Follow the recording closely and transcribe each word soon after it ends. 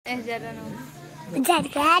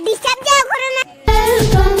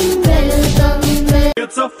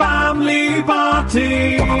It's a family party.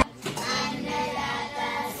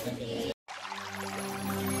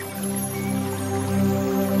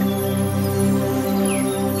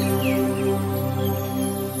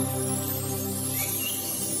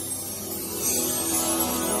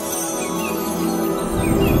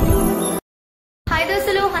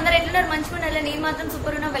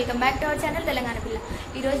 Super ఉన్నా welcome back to our channel తెలంగాణపిల్ల.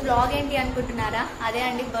 ఈరోజు blog ఏంటి అనుకుంటున్నారా? అదే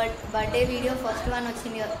అండి, బర్త్డే వీడియో ఫస్ట్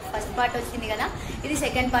పార్ట్ వచ్చింది కదా, ఇది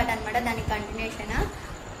సెకండ్ పార్ట్ అనమాట, దానికి కంటిన్యూషన్.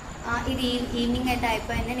 ఇది ఈవినింగ్ అయితే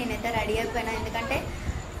అయిపోయింది, నేనైతే రెడీ అయిపోయినా, ఎందుకంటే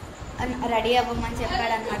రెడీ అవ్వమని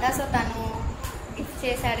చెప్పాడనమాట. సో తను గిఫ్ట్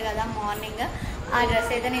చేశాడు కదా మార్నింగ్, ఆ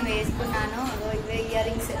డ్రెస్ అయితే నేను వేసుకున్నాను. ఇవే ఇయర్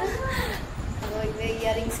రింగ్స్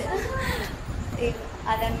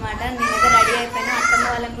అదనమాట. నేనైతే రెడీ అయిపోయినా, అక్కన్న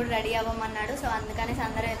వాళ్ళని కూడా రెడీ అవ్వమన్నాడు. సో అందుకనేసి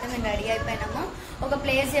అందరం అయితే మేము రెడీ అయిపోయినాము. ఒక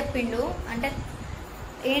ప్లేస్ చెప్పిండు, అంటే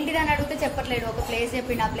ఏంటిది అని అడిగితే చెప్పట్లేడు, ఒక ప్లేస్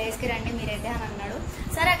చెప్పిండు, ఆ ప్లేస్కి రండి మీరైతే అని అన్నాడు.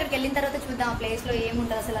 సరే అక్కడికి వెళ్ళిన తర్వాత చూద్దాం ఆ ప్లేస్లో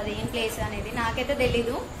ఏముంటుంది, అసలు అది ఏం ప్లేస్ అనేది నాకైతే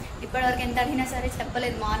తెలీదు. ఇప్పటివరకు ఎంత అడిగినా సరే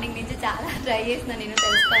చెప్పలేదు. మార్నింగ్ నుంచి చాలా ట్రై చేసిన నేను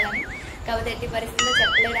తెలుసుకోవాలని, కాకపోతే ఎట్టి పరిస్థితుల్లో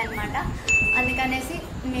చెప్పలేడు అనమాట. అందుకనేసి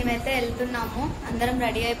మేమైతే వెళ్తున్నాము, అందరం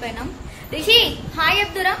రెడీ అయిపోయినాం. రిషి హాయ్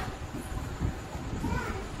చెప్తురా?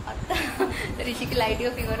 రిషికి లైట్గా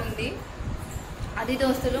ఫీవర్ ఉంది. అది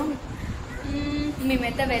దోస్తులు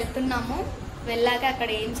మేమైతే వెళ్తున్నాము. వెళ్ళాక అక్కడ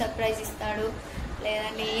ఏం సర్ప్రైజ్ ఇస్తాడు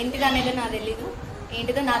లేదంటే ఏంటిది అనేది నాకు తెలీదు.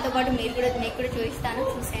 ఏంటిదో నాతో పాటు మీకు కూడా చూపిస్తాను,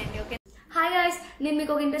 చూసేయండి. ఓకే. హాయ్ గాయ్స్, నేను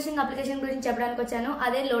మీకు ఒక ఇంట్రెస్టింగ్ అప్లికేషన్ గురించి చెప్పడానికి వచ్చాను.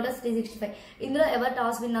 అదే లోటస్ 365. ఇందులో ఎవరు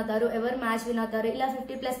టాస్ విన్ అవుతారు, ఎవరు మ్యాచ్ విన్ అవుతారు, ఇలా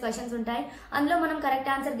 50+ క్వశ్చన్స్ ఉంటాయి. అందులో మనం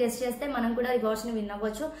కరెక్ట్ ఆన్సర్ గెస్ చేస్తే మనం కూడా రివార్డ్స్ ని విన్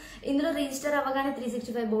అవ్వచ్చు. ఇందులో రిజిస్టర్ అవ్వగానే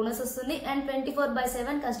 365 బోనస్ వస్తుంది అండ్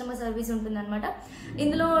 24/7 కస్టమర్ సర్వీస్ ఉంటుంది అనమాట.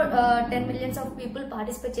 ఇందులో 10 millions ఆఫ్ పీపుల్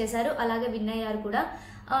పార్టిసిపేట్ చేశారు, అలాగే విన్ అయ్యారు కూడా.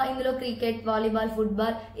 ఇందులో క్రికెట్, వాలీబాల్,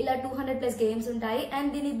 ఫుట్బాల్ ఇలా 200+ గేమ్స్ ఉంటాయి. అండ్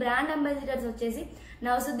దీని బ్రాండ్ అంబాసిడర్స్ వచ్చేసి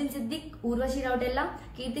నవసుద్దీన్ సిద్దిక్, ఊర్వశి రౌటెల్లా,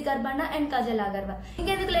 కీర్తి కర్బండ అండ్ కాజల్ అగర్వాల్.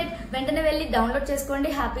 ఇంకెందుకు లేట్, వెంటనే వెళ్ళి డౌన్లోడ్ చేసుకోండి,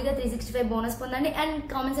 హ్యాపీగా 365 బోనస్ పొందండి. అండ్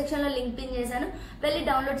కామెంట్ సెక్షన్ లో లింక్ పిన్ చేశాను, వెళ్ళి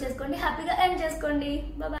డౌన్లోడ్ చేసుకోండి, హ్యాపీగా ఎర్న్ చేసుకోండి.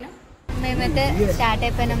 బాయ్. మేమైతే స్టార్ట్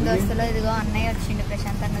అయిపోయినాం దోస్తులు. ఇదిగో అన్నయ్య వచ్చిండు,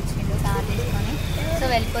 ప్రశాంత్ అన్న వచ్చిండు కార్ తీసుకొని. సో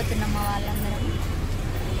వెళ్ళిపోతున్నాం మా వాళ్ళందరం.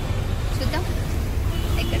 చూద్దాం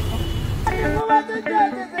ఎక్కడికో.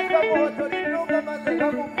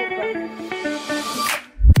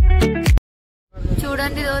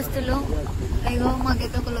 చూడండి దోస్తులు, ఇగో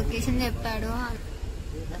మాకైతే ఒక లొకేషన్ చెప్పాడు,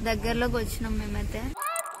 దగ్గరలోకి వచ్చినాం మేమైతే.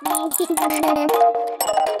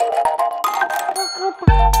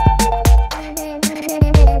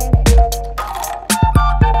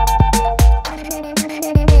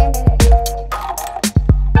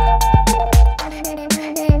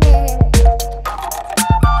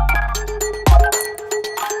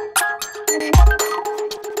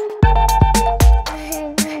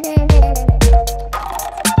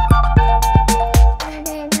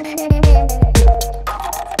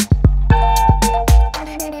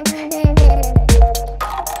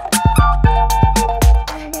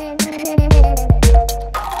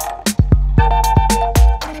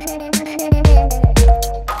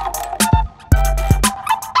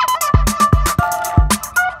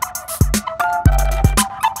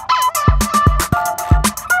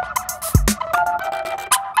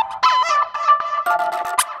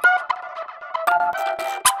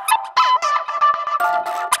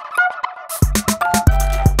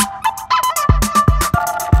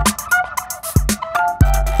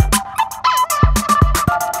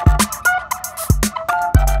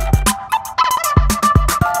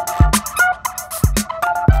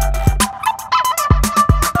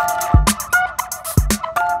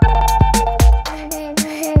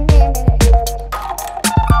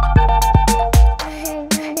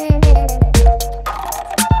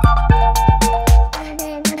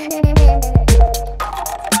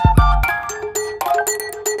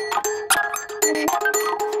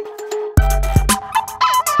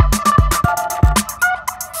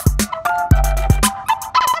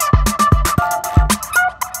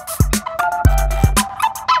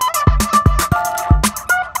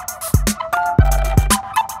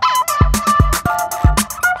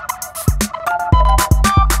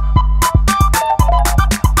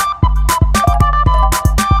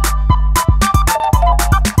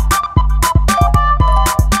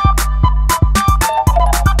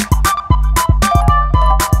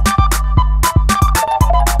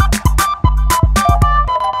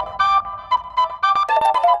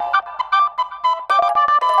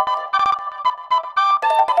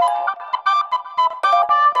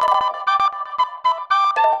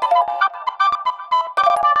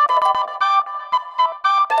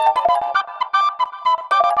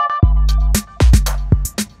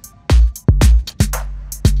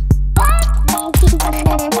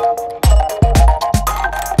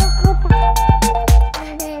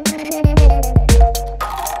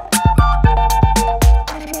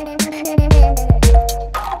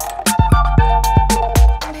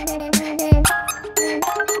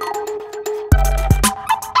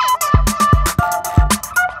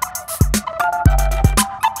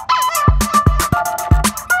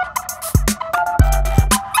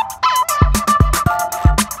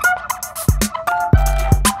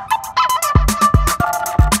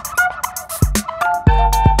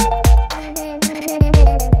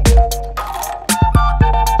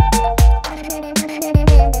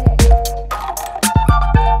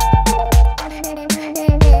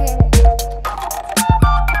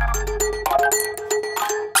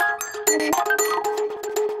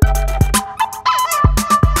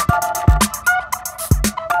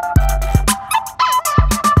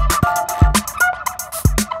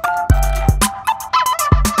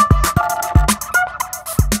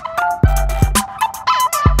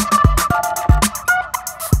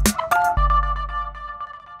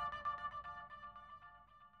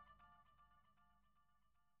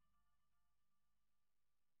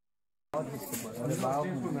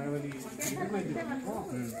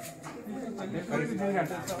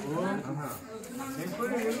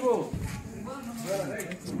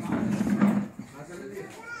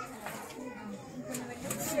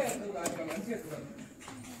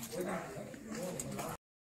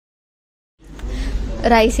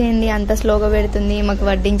 రైస్ ఏంది అంత స్లోగా పెడుతుంది, మాకు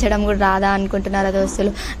వడ్డించడం కూడా రాదా అనుకుంటున్నారా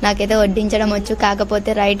దోస్తులు. నాకైతే వడ్డించడం వచ్చు, కాకపోతే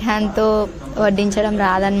రైట్ హ్యాండ్తో వడ్డించడం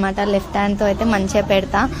రాదనమాట. లెఫ్ట్ హ్యాండ్తో అయితే మంచిగా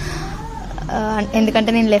పెడతా, ఎందుకంటే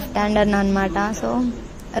నేను లెఫ్ట్ హ్యాండర్ అనమాట. సో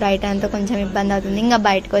రైట్ హ్యాండ్తో కొంచెం ఇబ్బంది అవుతుంది. ఇంకా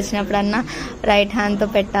బయటకు వచ్చినప్పుడన్నా రైట్ హ్యాండ్తో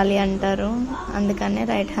పెట్టాలి అంటారు, అందుకనే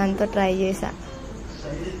రైట్ హ్యాండ్తో ట్రై చేశా.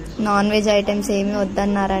 నాన్ వెజ్ ఐటమ్స్ ఏమి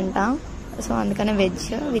వద్దన్నారంట, సో అందుకనే వెజ్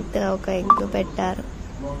విత్ ఒక ఎగ్ పెట్టారు.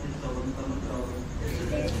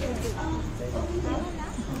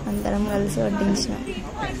 అందరం కలిసి వడ్డించినాం.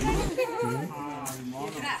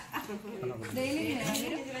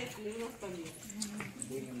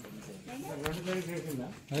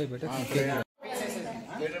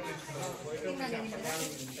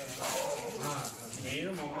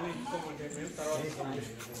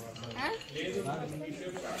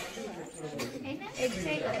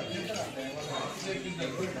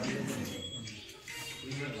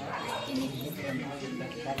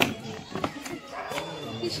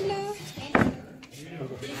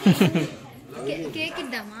 కేక్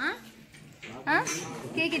ఇద్దామా,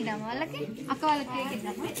 కేక్ ఇద్దామా వాళ్ళకి, అక్క వాళ్ళకి కేక్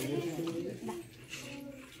ఇద్దామా,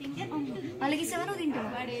 వాళ్ళకి ఇస్తావా నువ్వు తింటావా?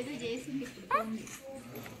 వాడు ఏదో చేసింది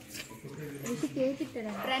కేక్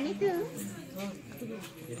ఇస్తాడా ప్రణీత్?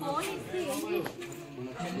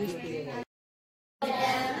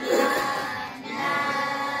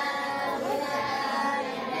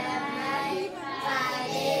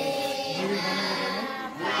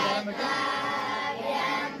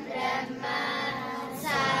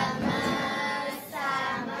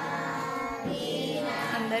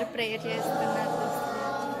 అందరు ప్రేయర్ చేస్తున్నారు.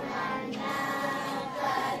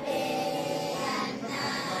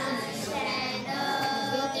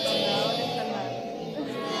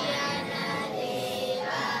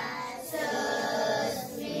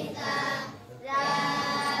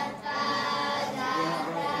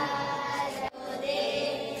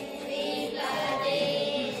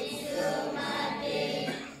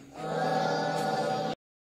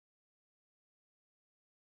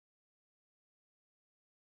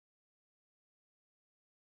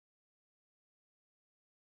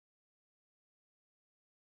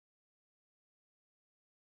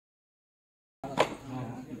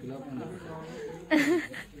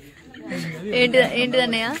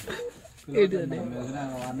 ఏంటిదన్నయ్య?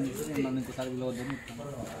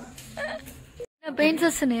 పెయిన్స్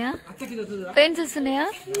వస్తున్నాయా? పెయిన్స్ వస్తున్నాయా?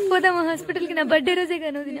 పోదామా హాస్పిటల్కి? నా బర్త్డే రోజే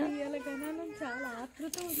కాను తినా.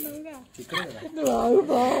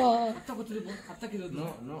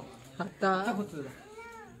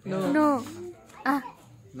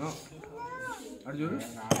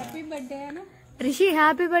 రిషి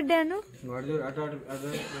హ్యాపీ బర్త్డే అను.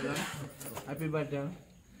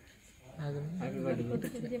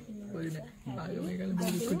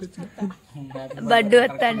 బడ్డు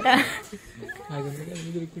వస్తంట.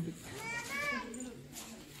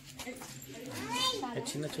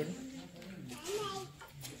 చిన్న చూడు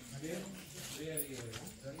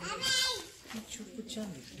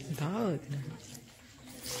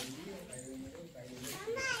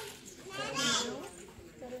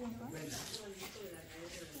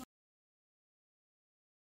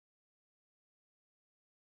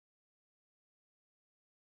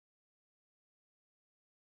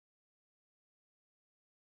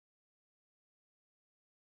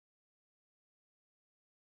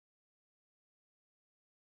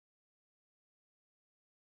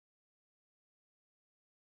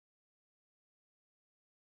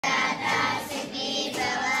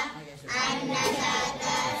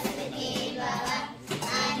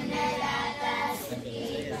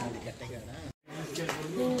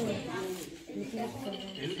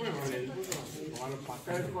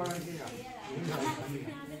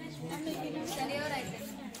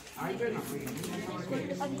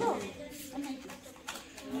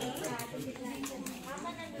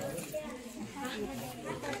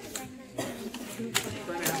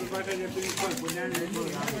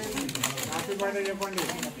చెప్పండి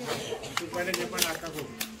అక్కకు.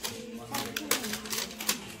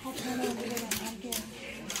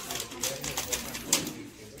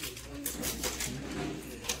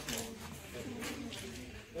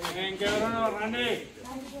 ఇంకెవరన్నా రండి.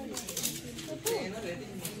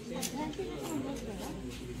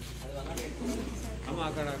 అమ్మ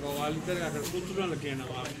అక్కడ వాళ్ళిద్దరు అక్కడ కూర్చున్న వాళ్ళకి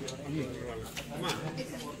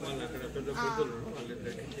వాళ్ళు అక్కడ పెద్ద పెద్దలు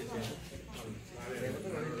వాళ్ళిద్దరికి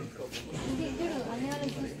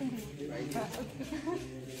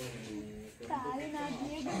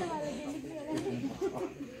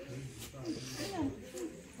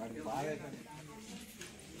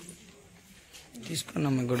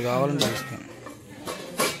తీసుకున్నాం. ఇంకోటి కావాలంటే తీసుకున్నాం.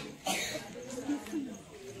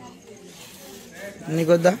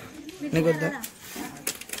 నీకొద్దా? నీకొద్దా?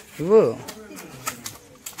 ఇవ్వు.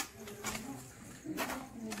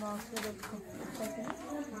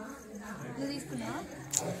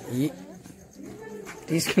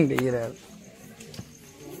 తీసుకుంటే ఇరాదు.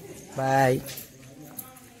 బాయ్.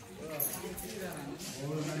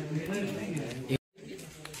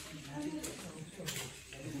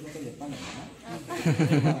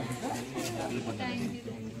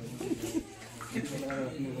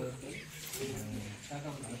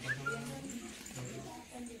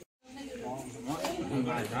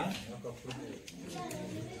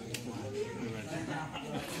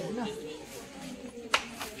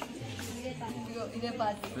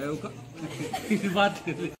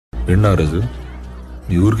 రెండో రోజు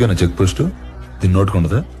మీ ఊరికైనా చెక్ పోస్ట్ దీన్ని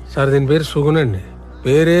నోటుకుంటుందా? సార్ దీని పేరు సుగునండి.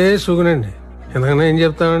 పేరే సుగునండి. ఎందుకన్నా ఏం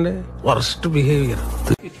చెప్తామండి, వర్స్ట్ బిహేవియర్.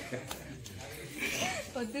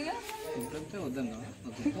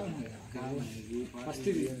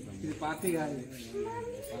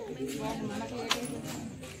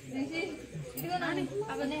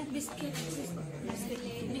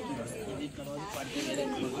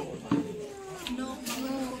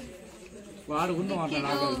 వాడుకుందాం అంట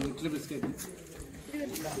ఇట్లా బిస్కెట్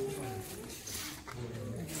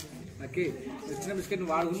ఇచ్చిన బిస్కెట్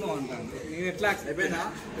వాడుకుందాం అంటాను. నేను ఎట్లా అయిపోయినా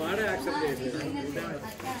వాడే యాక్సెప్ట్ చేయలేదు.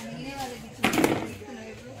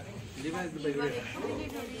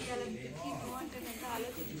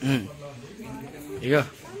 ఇగో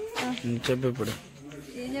చెప్పు ఇప్పుడు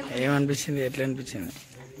ఏమనిపించింది? ఎట్లా అనిపించింది?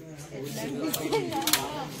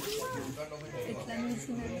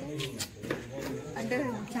 అంటే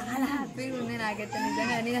చాలా హ్యాపీగా ఉంది నాకైతే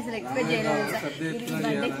నిజంగా. నేను అసలు ఎక్స్పెక్ట్ చేయలేదు.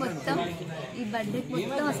 ఈ బర్త్డేకి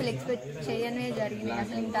మొత్తం అసలు ఎక్స్పెక్ట్ చేయనే జరిగింది.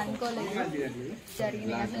 అసలు ఇంత అనుకోలేదు.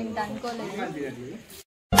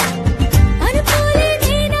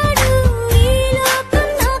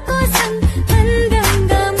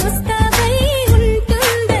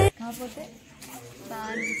 కాకపోతే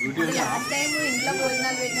లాస్ట్ టైం ఇంట్లో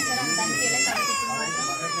భోజనాలు పెట్టినా సరే దానికి ఎలా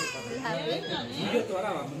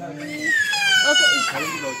ఓకే.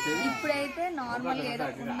 ఇప్పుడైతే నార్మల్గా ఏదో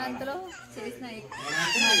ఉన్నంతలో చేసిన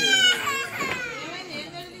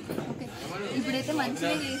ఇప్పుడైతే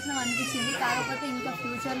మంచిగా చేసినాం అనిపించింది. కాకపోతే ఇంకా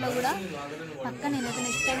ఫ్యూచర్లో కూడా పక్క నేనైతే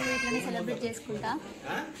నెక్స్ట్ టైం ఇట్లనే సెలబ్రేట్ చేసుకుంటా.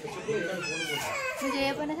 నువ్వు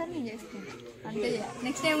చేయకపోయినా సరే నేను చేసుకుంటా. అంతే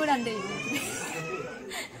నెక్స్ట్ టైం కూడా అంతే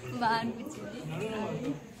బాగా అనిపించింది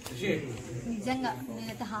నిజంగా.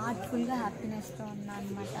 నేనైతే హార్ట్ఫుల్గా హ్యాపీనెస్తో ఉన్నా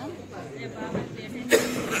అనమాట.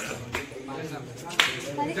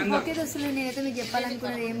 కానీ ఓకే దోస్తులు, నేనైతే మీకు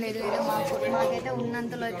చెప్పాలనుకున్నది ఏం లేదు. ఏదో మాకైతే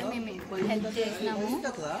ఉన్నంతలో అయితే మేము హెల్ప్ చేసినాము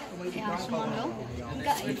ఈ ఆశ్రమంలో.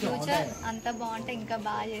 ఇంకా ఈ ఫ్యూచర్ అంతా బాగుంటే ఇంకా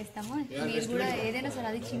బాగా చేస్తాము. మీరు కూడా ఏదైనా సరే,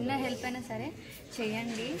 అది చిన్న హెల్ప్ అయినా సరే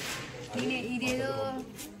చేయండి. ఇదేదో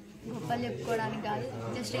గొప్పలు చెప్పుకోవడానికి కాదు,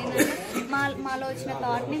 జస్ట్ ఏంటంటే మాలో వచ్చిన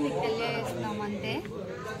థాట్ని మీకు తెలియజేస్తున్నాము అంతే.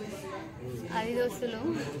 అది దోస్తులు,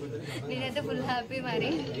 నేనైతే ఫుల్ హ్యాపీ. మరి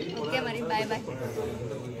ఓకే, మరి బాయ్ బాయ్.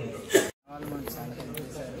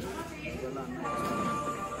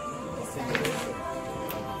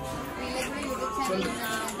 వీళ్ళకి కూడా యూట్యూబ్ ఛానల్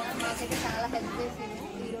మాకైతే చాలా హెల్ప్ చేసింది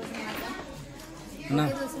ఈరోజు మాత్రం.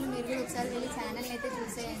 ఓకే దోస్తులు, మీరు కూడా ఒకసారి వెళ్ళి ఛానల్ అయితే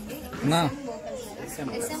చూసేయండి. SM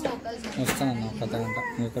వోకల్స్ వస్తానన్నా పెద్ద గంట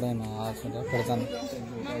ఇక్కడ పెడతాను.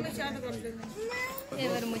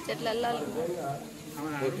 ఎవరు ముచ్చట్లలో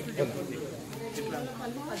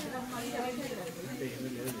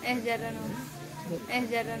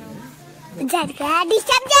జర్రను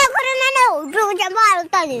డిస్టర్బ్ చేయకూడదు.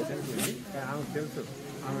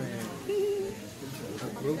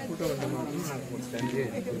 గ్రూప్ ఫోటో ఉంటే మాత్రం నాకు సెండ్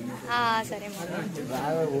చేయండి. సరే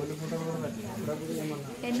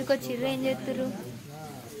ఎందుకు వచ్చిర్రు, ఏం చేస్తుర్రు?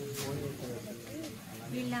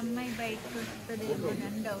 వీళ్ళ అమ్మాయి బయటకు వస్తుందేమో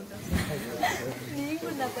అని డౌట్ వస్తుంది. నీకు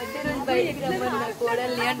నా పెద్ద రోజు బయటికి రమ్మన్నా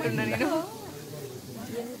కోడల్ని అంటున్నా నేను.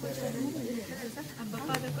 అబ్బా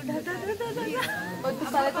 11 వద్దు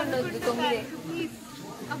 11 వద్దు 9.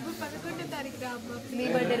 అబ్బా 11వ తారీఖు రా అబ్బా. మీ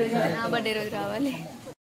బర్త్డే రోజు నా బర్త్డే రోజు రావాలి.